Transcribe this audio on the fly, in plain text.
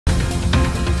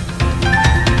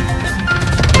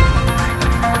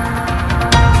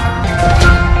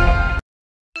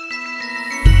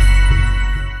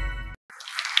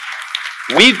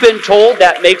We've been told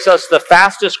that makes us the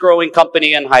fastest growing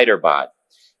company in Hyderabad.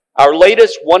 Our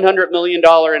latest $100 million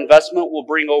investment will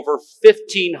bring over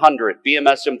 1,500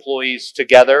 BMS employees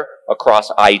together across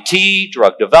IT,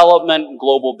 drug development, and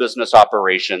global business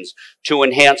operations to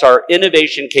enhance our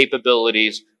innovation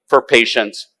capabilities for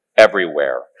patients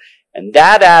everywhere. And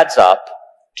that adds up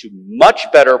to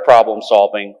much better problem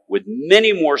solving with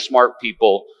many more smart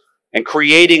people and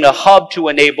creating a hub to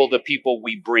enable the people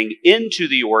we bring into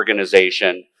the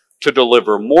organization to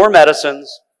deliver more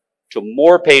medicines to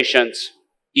more patients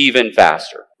even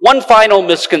faster. One final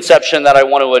misconception that I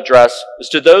want to address is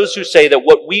to those who say that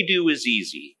what we do is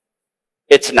easy.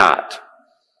 It's not.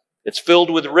 It's filled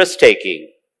with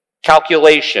risk-taking,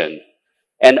 calculation,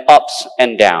 and ups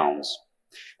and downs.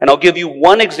 And I'll give you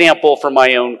one example from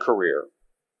my own career.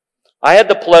 I had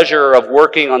the pleasure of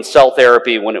working on cell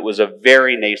therapy when it was a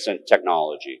very nascent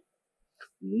technology.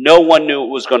 No one knew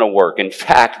it was going to work. In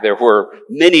fact, there were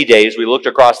many days we looked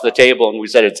across the table and we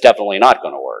said it's definitely not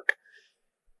going to work.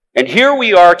 And here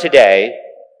we are today,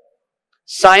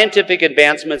 scientific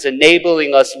advancements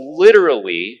enabling us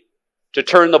literally to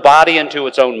turn the body into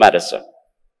its own medicine.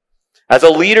 As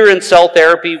a leader in cell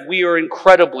therapy, we are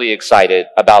incredibly excited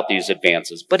about these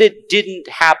advances, but it didn't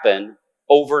happen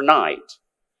overnight.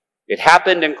 It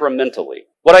happened incrementally.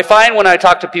 What I find when I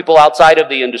talk to people outside of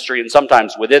the industry and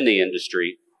sometimes within the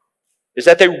industry is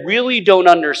that they really don't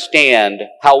understand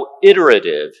how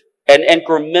iterative and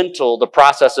incremental the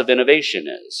process of innovation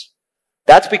is.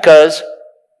 That's because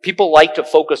people like to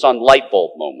focus on light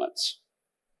bulb moments.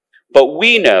 But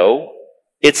we know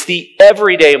it's the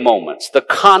everyday moments, the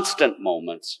constant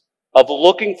moments of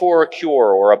looking for a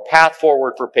cure or a path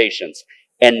forward for patients,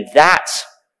 and that's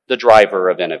the driver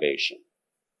of innovation.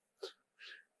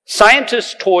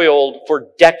 Scientists toiled for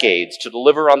decades to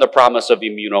deliver on the promise of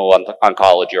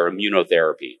immuno-oncology or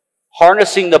immunotherapy,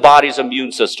 harnessing the body's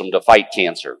immune system to fight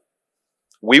cancer.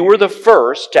 We were the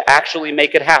first to actually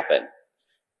make it happen,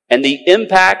 and the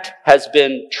impact has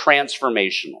been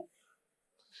transformational.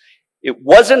 It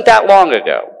wasn't that long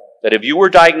ago that if you were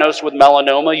diagnosed with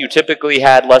melanoma, you typically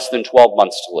had less than 12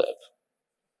 months to live.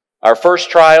 Our first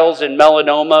trials in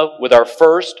melanoma with our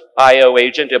first IO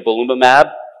agent,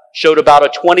 ipilimumab, showed about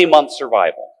a 20-month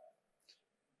survival.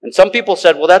 And some people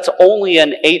said, well, that's only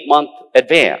an 8-month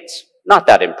advance. Not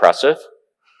that impressive.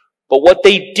 But what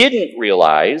they didn't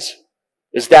realize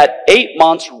is that 8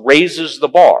 months raises the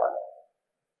bar.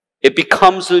 It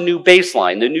becomes the new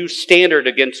baseline, the new standard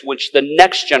against which the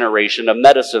next generation of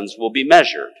medicines will be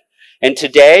measured. And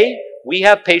today, we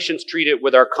have patients treated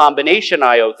with our combination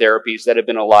IO therapies that have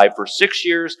been alive for 6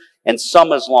 years and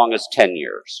some as long as 10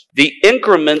 years. The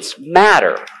increments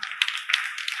matter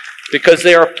because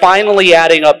they are finally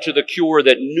adding up to the cure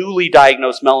that newly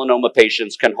diagnosed melanoma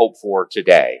patients can hope for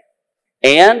today.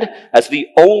 And as the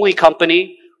only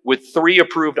company with 3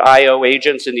 approved IO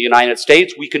agents in the United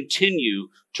States, we continue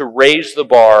to raise the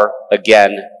bar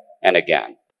again and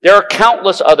again. There are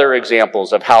countless other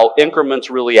examples of how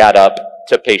increments really add up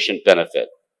to patient benefit.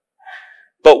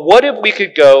 But what if we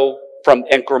could go from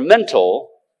incremental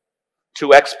to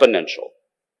exponential?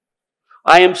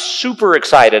 I am super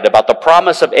excited about the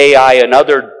promise of AI and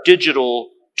other digital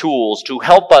tools to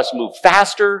help us move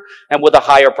faster and with a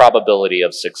higher probability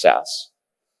of success.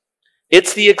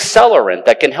 It's the accelerant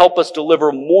that can help us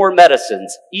deliver more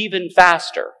medicines even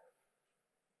faster.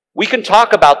 We can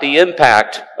talk about the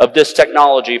impact of this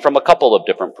technology from a couple of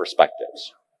different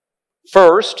perspectives.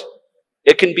 First,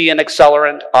 it can be an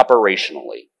accelerant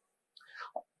operationally.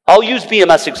 I'll use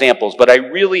BMS examples, but I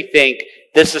really think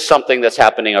this is something that's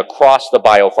happening across the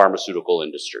biopharmaceutical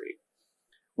industry.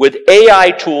 With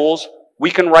AI tools,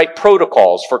 we can write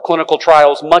protocols for clinical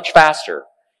trials much faster.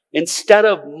 Instead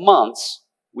of months,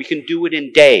 we can do it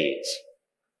in days.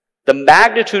 The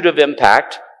magnitude of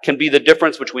impact can be the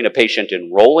difference between a patient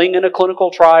enrolling in a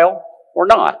clinical trial or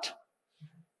not.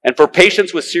 And for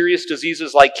patients with serious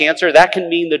diseases like cancer, that can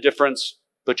mean the difference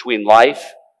between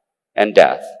life and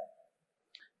death.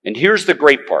 And here's the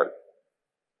great part.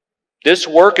 This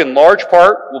work in large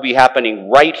part will be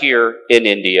happening right here in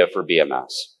India for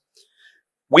BMS.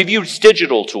 We've used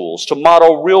digital tools to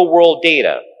model real-world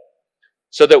data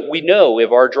so that we know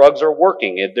if our drugs are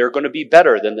working, if they're going to be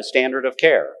better than the standard of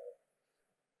care.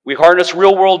 We harness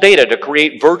real-world data to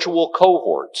create virtual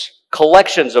cohorts,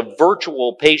 collections of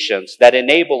virtual patients that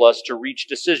enable us to reach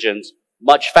decisions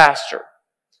much faster.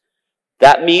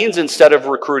 That means instead of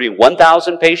recruiting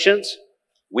 1,000 patients,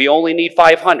 we only need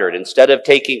 500. Instead of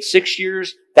taking 6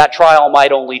 years, that trial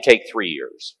might only take 3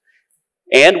 years.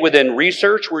 And within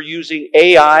research, we're using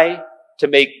AI to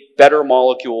make better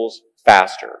molecules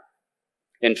faster.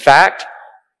 In fact,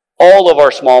 All of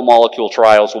our small molecule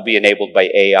trials will be enabled by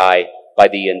AI by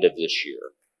the end of this year.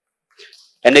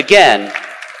 And again,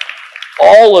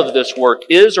 all of this work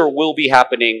is or will be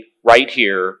happening right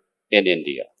here in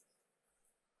India.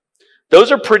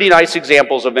 Those are pretty nice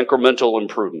examples of incremental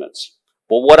improvements.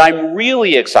 But what I'm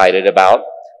really excited about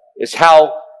is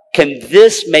how can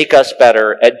this make us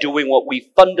better at doing what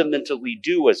we fundamentally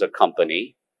do as a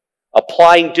company,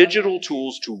 applying digital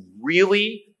tools to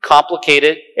really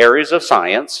complicated areas of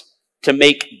science to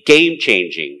make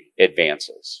game-changing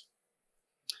advances.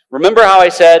 Remember how I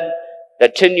said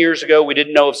that 10 years ago we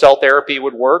didn't know if cell therapy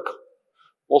would work?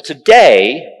 Well,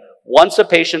 today, once a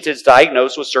patient is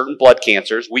diagnosed with certain blood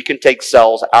cancers, we can take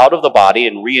cells out of the body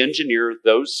and re-engineer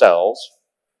those cells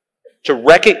to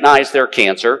recognize their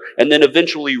cancer and then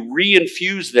eventually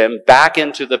re-infuse them back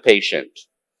into the patient.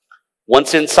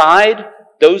 Once inside,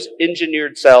 those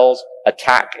engineered cells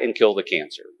attack and kill the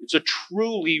cancer. It's a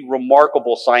truly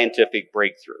remarkable scientific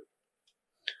breakthrough.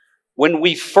 When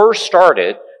we first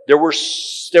started, there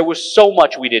was so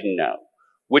much we didn't know.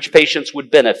 Which patients would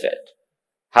benefit,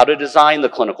 how to design the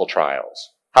clinical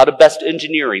trials, how to best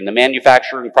engineering the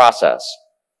manufacturing process.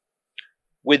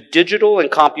 With digital and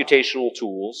computational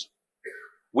tools,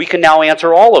 we can now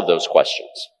answer all of those questions.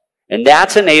 And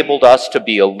that's enabled us to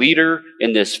be a leader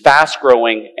in this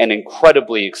fast-growing and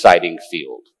incredibly exciting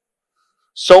field.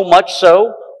 So much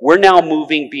so, we're now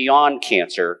moving beyond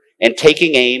cancer and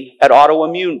taking aim at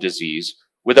autoimmune disease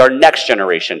with our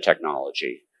next-generation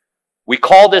technology. We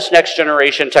call this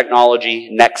next-generation technology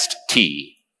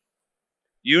Next-T.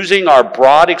 Using our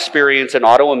broad experience in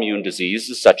autoimmune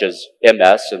diseases such as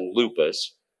MS and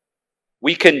lupus,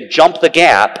 we can jump the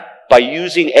gap by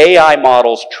using AI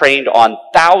models trained on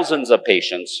thousands of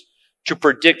patients to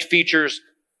predict features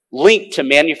linked to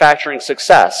manufacturing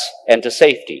success and to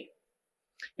safety.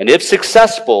 And if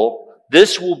successful,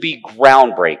 this will be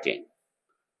groundbreaking.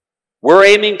 We're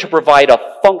aiming to provide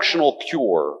a functional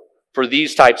cure for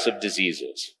these types of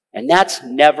diseases, and that's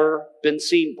never been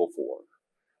seen before.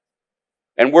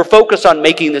 And we're focused on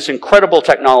making this incredible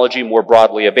technology more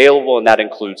broadly available, and that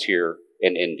includes here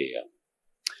in India.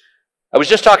 I was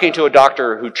just talking to a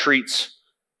doctor who treats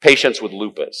patients with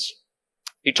lupus.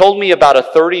 He told me about a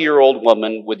 30-year-old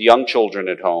woman with young children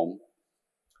at home.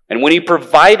 And when he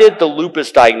provided the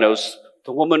lupus diagnosis,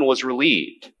 the woman was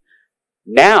relieved.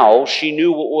 Now she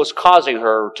knew what was causing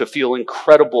her to feel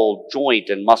incredible joint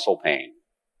and muscle pain.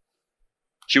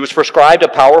 She was prescribed a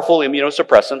powerful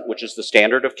immunosuppressant, which is the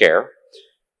standard of care.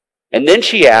 And then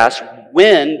she asked,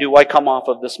 when do I come off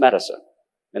of this medicine?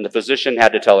 And the physician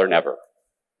had to tell her never.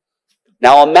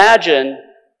 Now imagine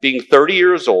being 30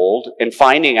 years old and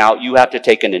finding out you have to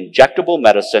take an injectable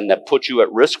medicine that puts you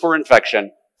at risk for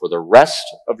infection for the rest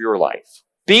of your life.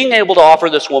 Being able to offer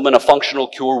this woman a functional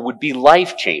cure would be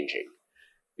life-changing.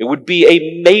 It would be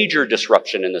a major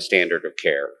disruption in the standard of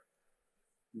care.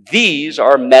 These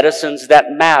are medicines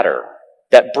that matter,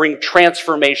 that bring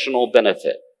transformational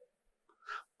benefit.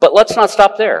 But let's not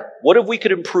stop there. What if we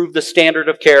could improve the standard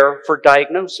of care for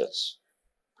diagnosis?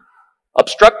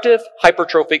 Obstructive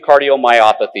hypertrophic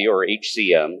cardiomyopathy, or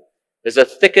HCM, is a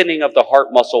thickening of the heart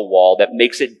muscle wall that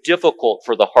makes it difficult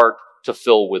for the heart to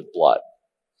fill with blood.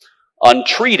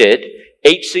 Untreated,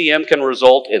 HCM can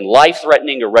result in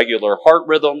life-threatening irregular heart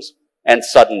rhythms and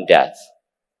sudden death.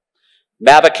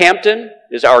 Mavacamten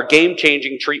is our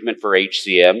game-changing treatment for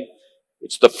HCM.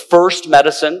 It's the first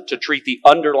medicine to treat the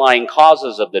underlying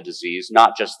causes of the disease,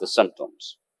 not just the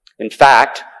symptoms. In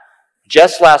fact,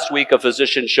 just last week, a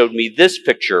physician showed me this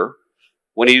picture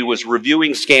when he was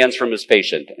reviewing scans from his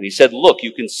patient. And he said, look,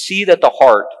 you can see that the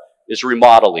heart is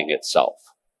remodeling itself.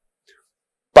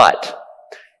 But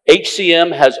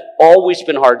HCM has always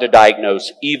been hard to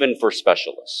diagnose, even for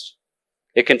specialists.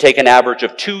 It can take an average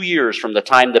of 2 years from the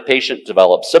time the patient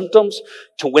develops symptoms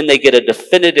to when they get a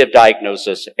definitive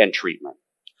diagnosis and treatment.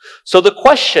 So the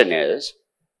question is,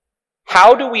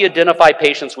 how do we identify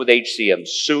patients with HCM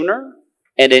sooner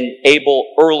and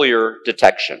enable earlier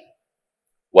detection?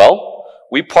 Well,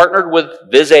 we partnered with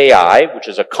Viz.ai, which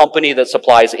is a company that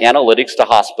supplies analytics to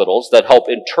hospitals that help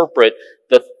interpret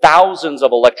the thousands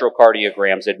of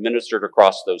electrocardiograms administered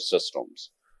across those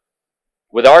systems.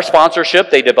 With our sponsorship,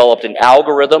 they developed an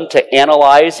algorithm to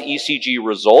analyze ECG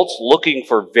results, looking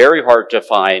for very hard to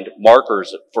find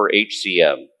markers for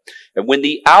HCM. And when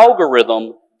the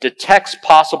algorithm detects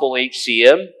possible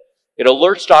HCM, it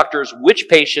alerts doctors which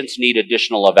patients need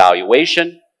additional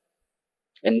evaluation,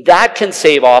 and that can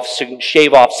shave off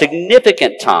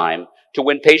significant time to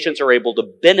when patients are able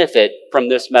to benefit from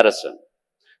this medicine.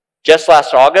 Just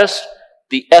last August,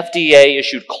 the FDA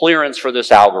issued clearance for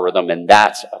this algorithm, and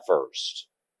that's a first.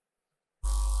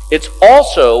 It's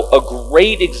also a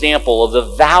great example of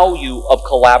the value of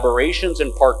collaborations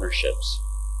and partnerships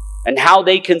and how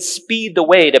they can speed the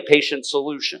way to patient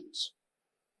solutions.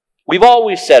 We've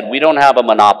always said we don't have a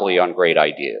monopoly on great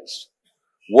ideas.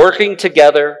 Working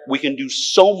together, we can do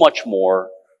so much more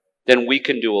than we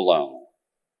can do alone,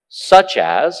 such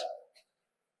as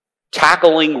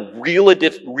tackling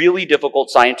really difficult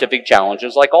scientific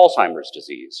challenges like Alzheimer's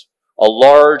disease, a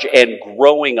large and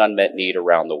growing unmet need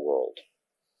around the world.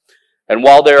 And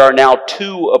while there are now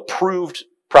 2 approved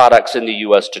products in the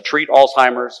US to treat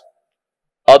Alzheimer's,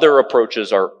 other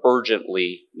approaches are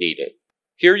urgently needed.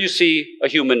 Here you see a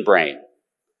human brain.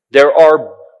 There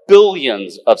are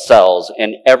billions of cells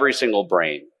in every single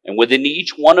brain, and within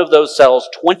each one of those cells,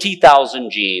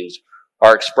 20,000 genes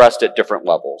are expressed at different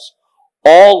levels,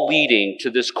 all leading to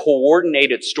this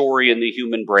coordinated story in the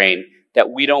human brain that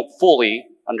we don't fully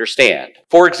understand.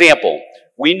 For example,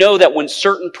 we know that when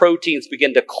certain proteins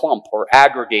begin to clump or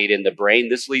aggregate in the brain,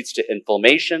 this leads to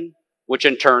inflammation, which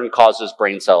in turn causes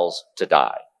brain cells to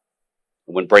die.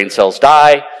 When brain cells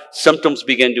die, symptoms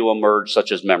begin to emerge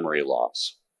such as memory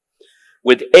loss.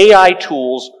 With AI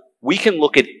tools, we can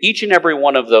look at each and every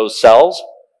one of those cells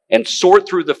and sort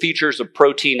through the features of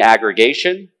protein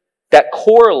aggregation that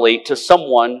correlate to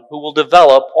someone who will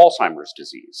develop Alzheimer's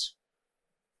disease.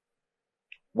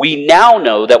 We now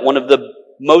know that one of the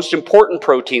most important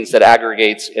proteins that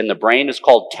aggregates in the brain is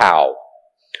called tau.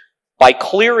 By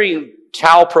clearing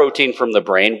tau protein from the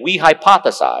brain, we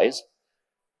hypothesize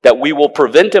that we will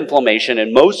prevent inflammation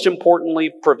and, most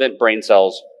importantly, prevent brain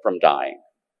cells from dying.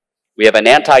 We have an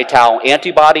anti-tau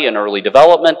antibody in early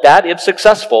development that, if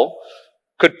successful,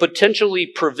 could potentially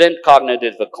prevent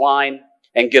cognitive decline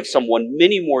and give someone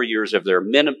many more years of their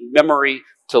memory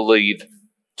to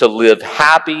live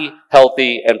happy,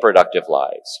 healthy, and productive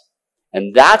lives.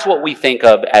 And that's what we think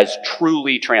of as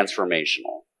truly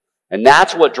transformational. And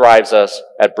that's what drives us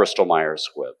at Bristol Myers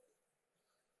Squibb.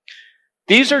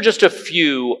 These are just a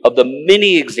few of the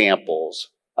many examples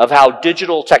of how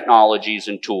digital technologies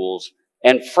and tools,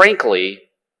 and frankly,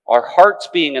 our hearts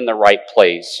being in the right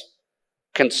place,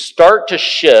 can start to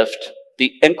shift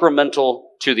the incremental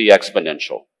to the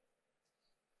exponential.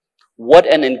 What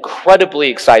an incredibly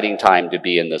exciting time to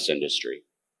be in this industry.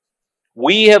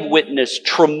 We have witnessed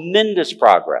tremendous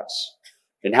progress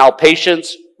in how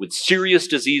patients with serious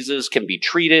diseases can be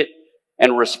treated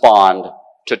and respond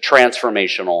to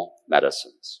transformational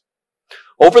medicines.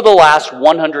 Over the last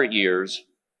 100 years,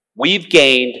 we've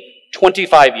gained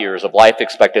 25 years of life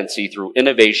expectancy through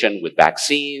innovation with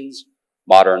vaccines,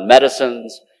 modern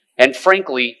medicines, and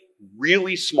frankly,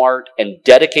 really smart and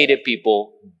dedicated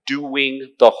people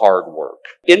doing the hard work.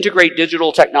 Integrate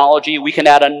digital technology, we can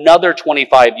add another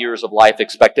 25 years of life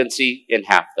expectancy in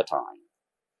half the time.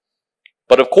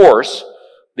 But of course,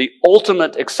 the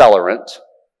ultimate accelerant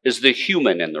is the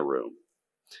human in the room.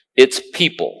 It's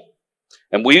people.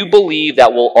 And we believe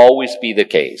that will always be the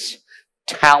case.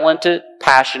 Talented,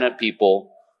 passionate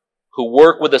people who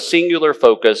work with a singular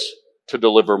focus to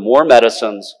deliver more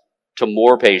medicines to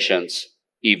more patients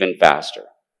even faster.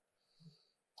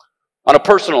 On a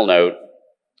personal note,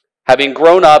 having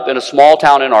grown up in a small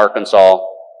town in Arkansas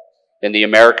in the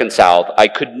American South, I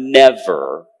could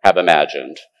never have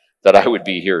imagined that I would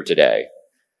be here today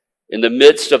in the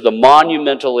midst of the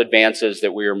monumental advances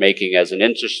that we are making as an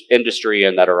industry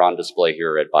and that are on display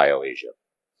here at BioAsia.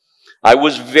 I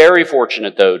was very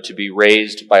fortunate, though, to be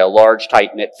raised by a large,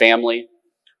 tight-knit family.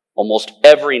 Almost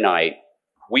every night,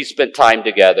 we spent time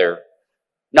together,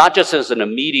 not just as an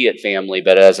immediate family,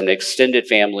 but as an extended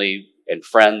family and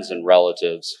friends and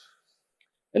relatives.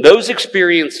 And those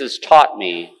experiences taught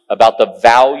me about the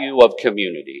value of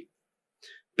community,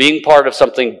 being part of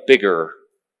something bigger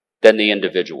than the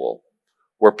individual,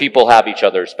 where people have each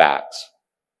other's backs.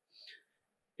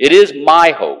 It is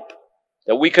my hope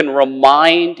that we can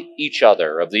remind each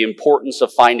other of the importance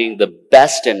of finding the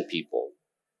best in people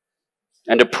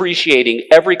and appreciating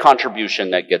every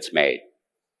contribution that gets made.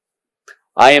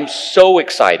 I am so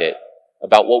excited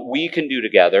about what we can do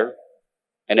together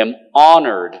and am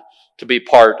honored to be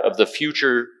part of the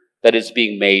future that is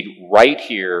being made right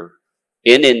here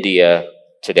in India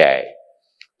today.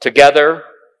 Together,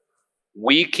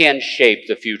 we can shape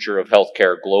the future of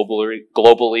healthcare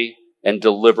globally and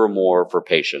deliver more for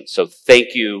patients. So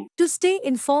thank you. To stay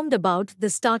informed about the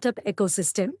startup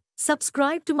ecosystem,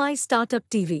 subscribe to My Startup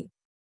TV.